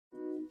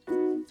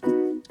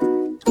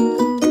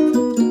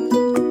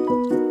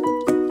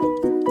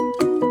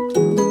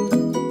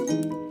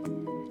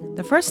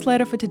first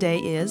letter for today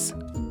is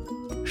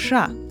Sh.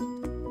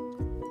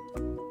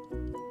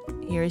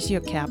 Here is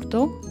your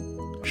capital,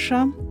 Sh.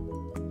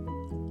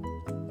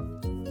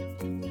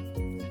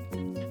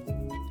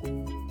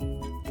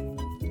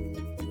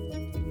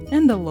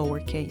 And the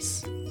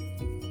lowercase.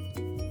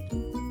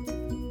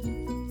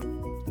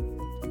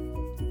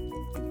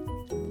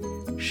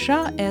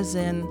 Ш as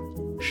in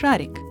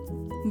шарик,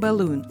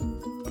 balloon.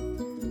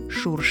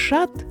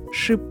 Шуршат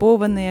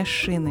шипованные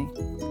шины.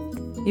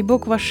 И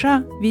буква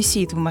Ш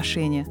висит в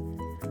машине.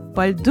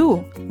 По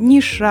льду ни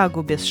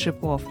шагу без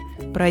шипов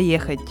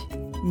проехать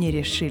не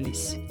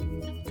решились.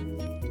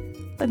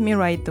 Let me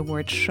write the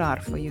word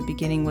шар for you,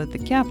 beginning with the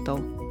capital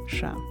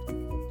Sh.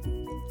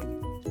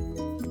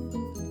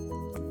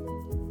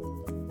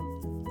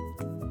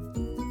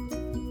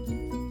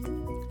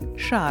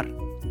 Шар.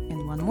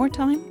 And one more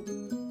time.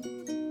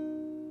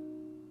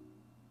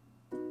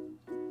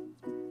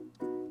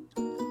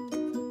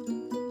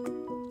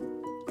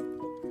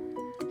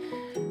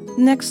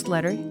 Next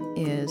letter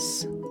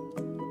is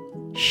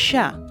Sh.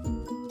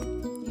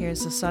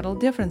 Here's a subtle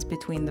difference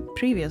between the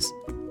previous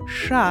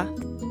Sh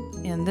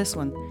and this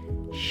one,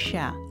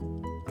 Sha.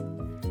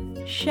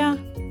 Sh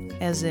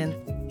as in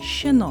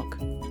щенок,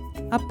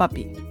 a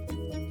puppy.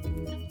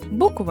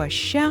 Буква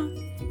Щ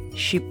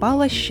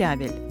щипала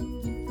щавель,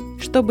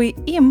 чтобы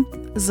им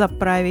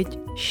заправить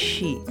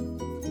щи.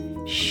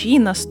 Щи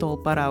на стол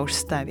пора уж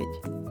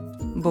ставить.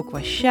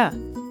 Буква Щ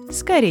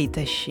скорей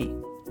тащи.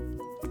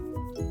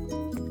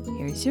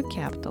 Here's your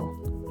capital,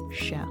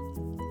 Sh.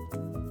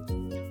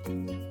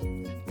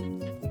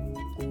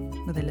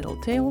 With a little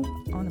tail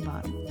on the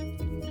bottom.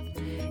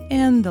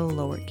 And the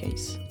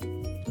lowercase.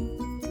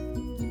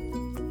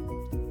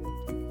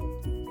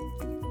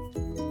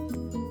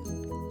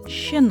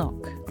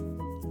 Щенок.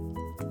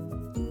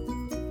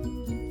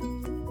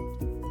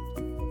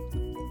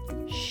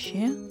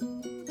 Щенок.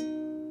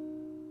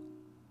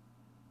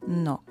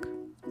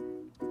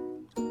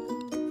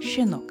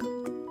 Щенок.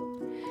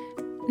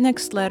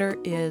 Next letter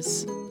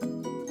is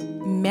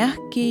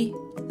мягкий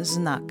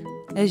знак.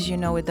 As you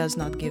know, it does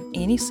not give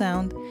any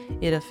sound.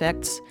 It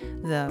affects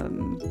the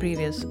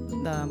previous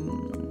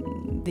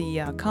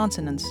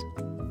consonants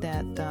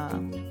that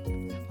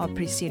are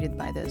preceded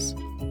by this.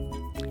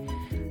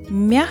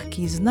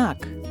 Мягкий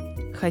знак.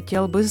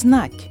 Хотел бы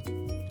знать,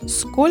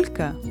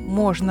 сколько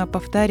можно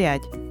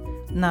повторять.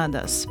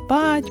 Надо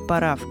спать,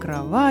 пора в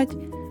кровать,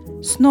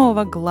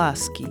 снова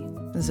глазки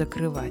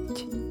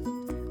закрывать.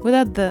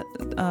 Without the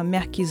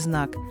мягкий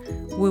знак,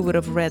 we would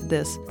have read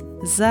this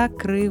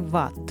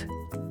закрывать.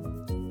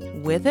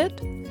 With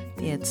it,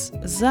 it's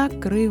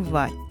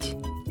закрывать.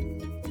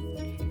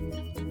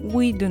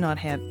 We do not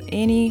have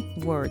any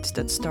words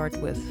that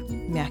start with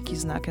мягкий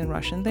знак in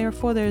Russian.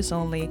 Therefore, there's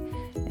only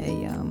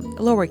a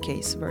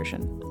lowercase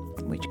version,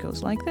 which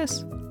goes like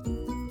this.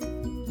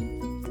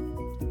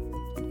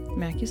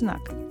 Мягкий знак.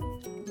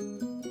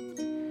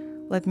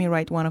 Let me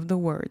write one of the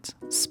words.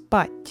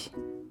 Спать.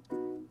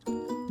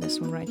 This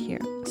one right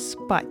here.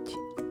 Спать.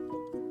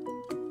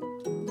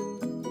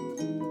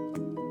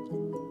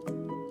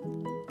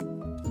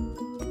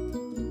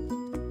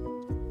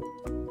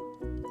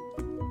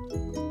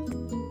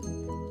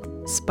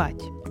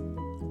 Спать.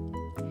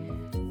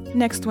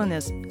 Next one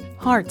is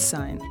hard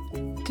sign.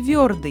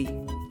 Твердый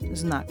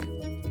знак.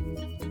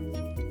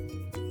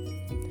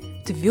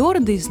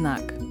 Твердый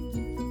знак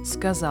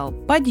сказал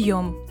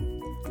подъем.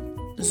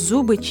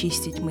 Зубы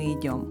чистить мы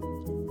идем.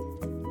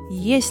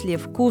 Если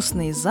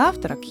вкусный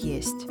завтрак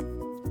есть,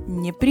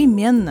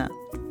 непременно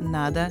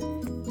надо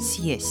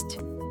съесть.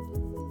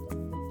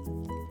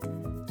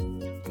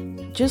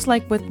 Just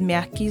like with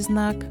мягкий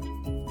знак,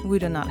 we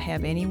do not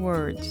have any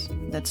words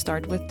that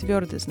start with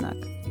твердый знак.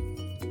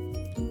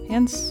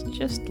 Hence,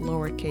 just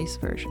lowercase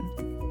version.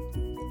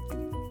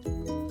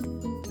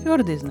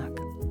 Твердый знак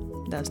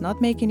does not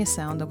make any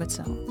sound of its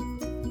own.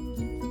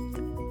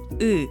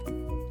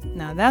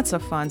 Now that's a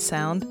fun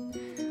sound.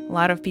 A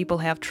lot of people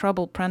have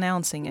trouble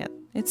pronouncing it.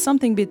 It's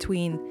something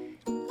between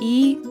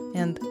E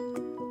and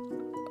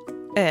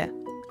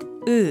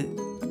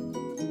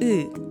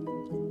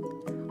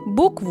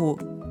Букву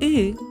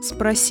 «ы»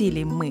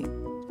 спросили мы.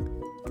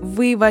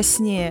 Вы во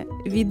сне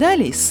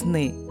видали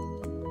сны?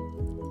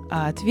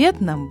 А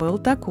ответ нам был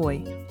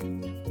такой.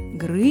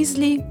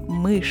 Грызли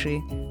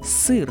мыши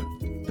сыр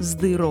с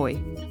дырой.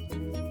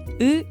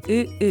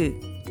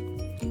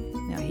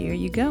 Now here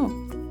you go.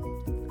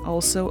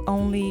 Also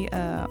only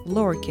a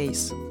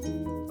lowercase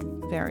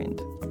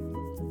variant.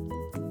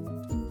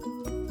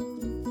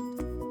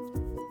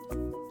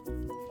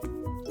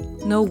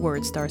 No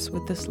word starts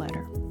with this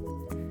letter.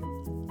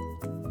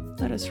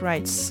 Let us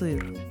write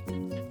сыр.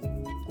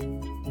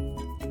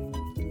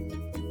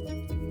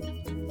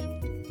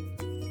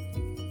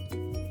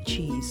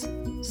 Cheese.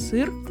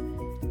 Сыр.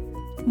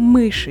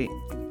 Мыши.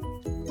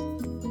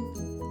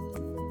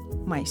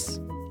 Mice.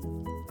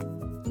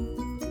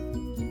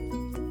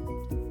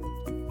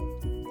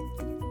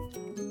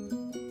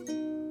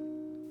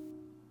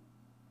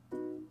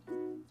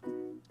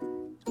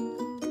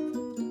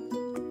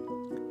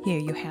 Here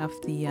you have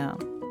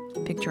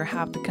the picture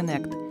how to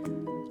connect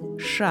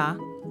sha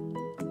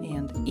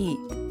and e.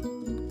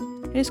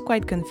 It is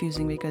quite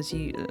confusing because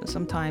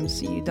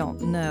sometimes you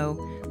don't know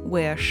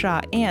where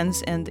sha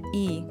ends and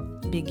e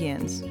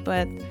begins,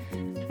 but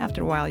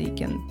after a while you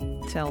can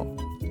tell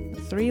the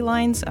 3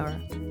 lines are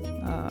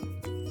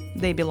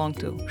they belong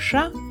to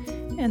sha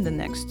and the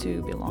next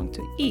 2 belong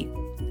to e.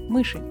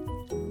 Мыши.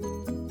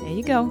 There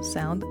you go,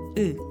 sound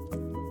I.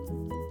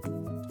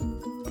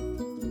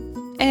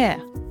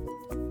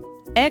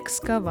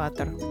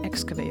 Экскаватор,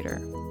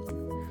 excavator.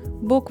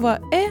 Буква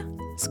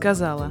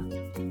сказала: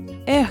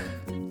 эх,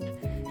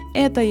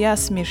 это я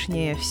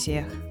смешнее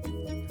всех.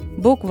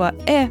 Буква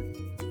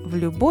в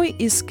любой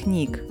из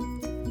книг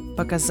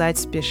показать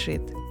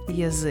спешит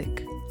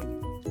язык.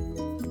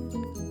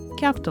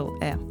 Capital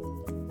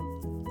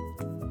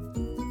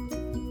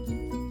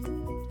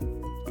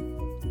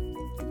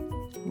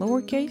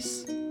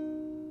Lowercase.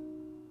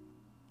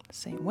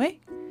 Same way.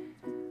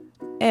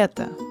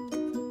 Это.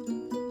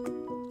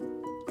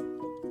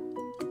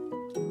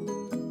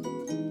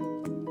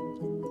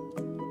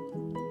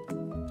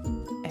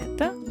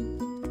 Это.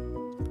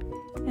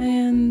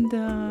 And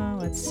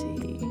let's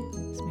see.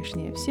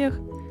 Смешнее всех.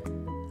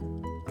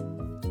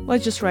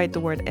 Let's just write the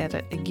word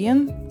это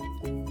again.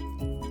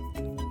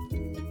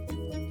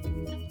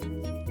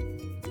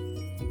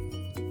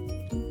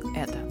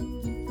 Это.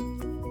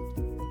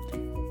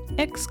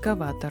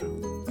 Экскаватор.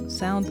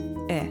 Sound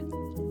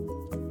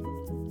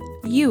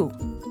You,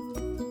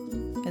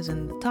 as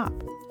in the top.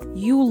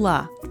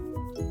 Юла.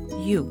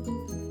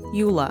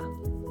 Юла.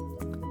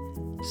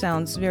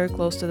 Sounds very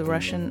close to the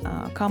Russian,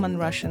 common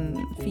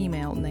Russian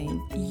female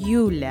name,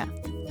 Yulia.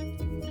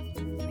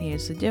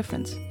 Here's the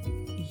difference.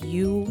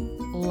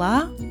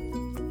 Юла,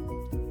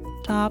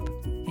 top,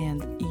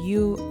 and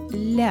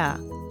Yulia.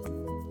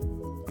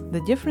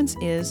 The difference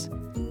is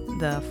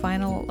the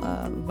final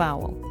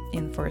vowel.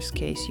 In first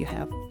case, you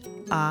have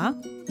a,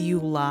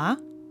 Yula,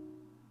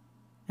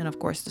 and of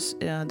course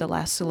the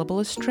last syllable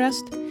is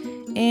stressed.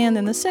 And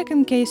in the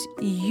second case,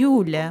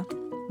 Yulia,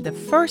 the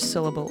first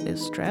syllable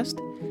is stressed,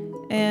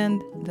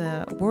 and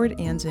the word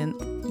ends in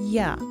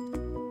ya,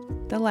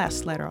 the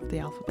last letter of the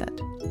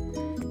alphabet.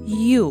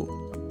 Ю.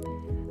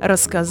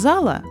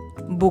 Рассказала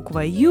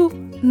буква Ю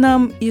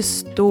нам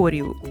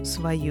историю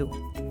свою.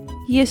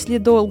 Если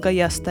долго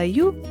я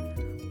стою,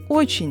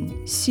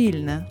 очень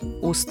сильно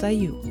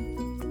устаю.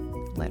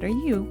 Letter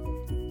U,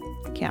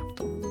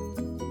 capital.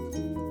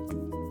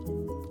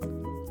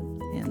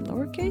 And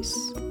lowercase.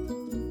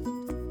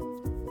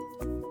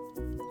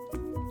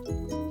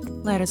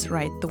 Let us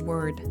write the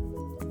word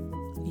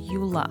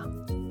Юла.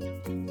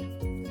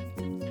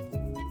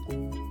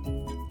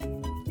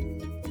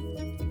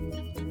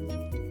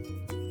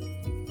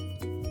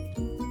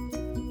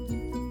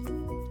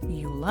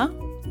 Юла.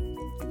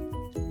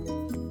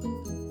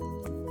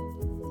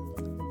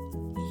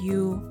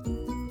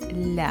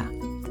 Юля.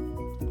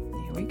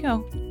 Here we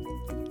go.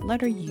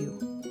 Letter U.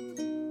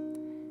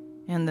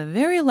 And the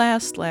very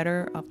last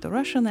letter of the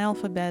Russian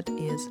alphabet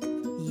is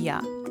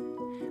Ya,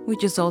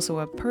 which is also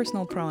a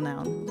personal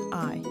pronoun,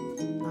 I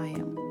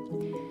am.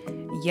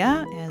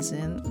 Я, as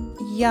in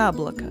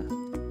яблоко,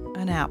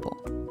 an apple.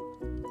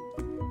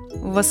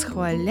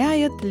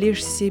 Восхваляет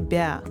лишь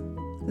себя,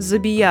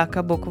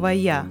 забияка буква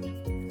Я.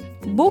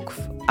 Букв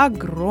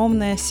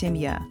огромная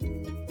семья,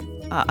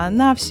 а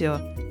она все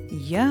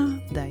я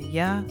да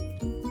я.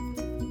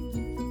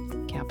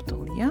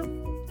 Capital Ya.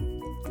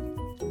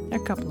 A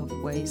couple of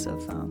ways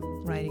of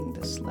writing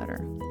this letter.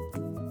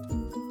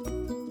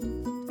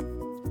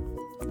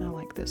 I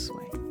like this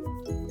way.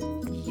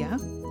 Ya.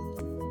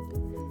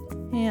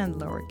 And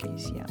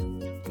lowercase ya.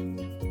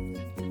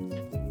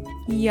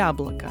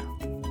 Яблоко.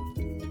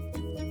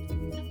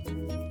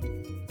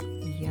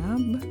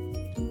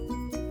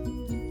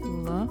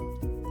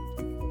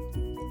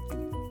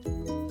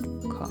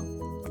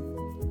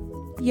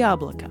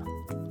 Яблоко.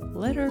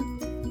 Letter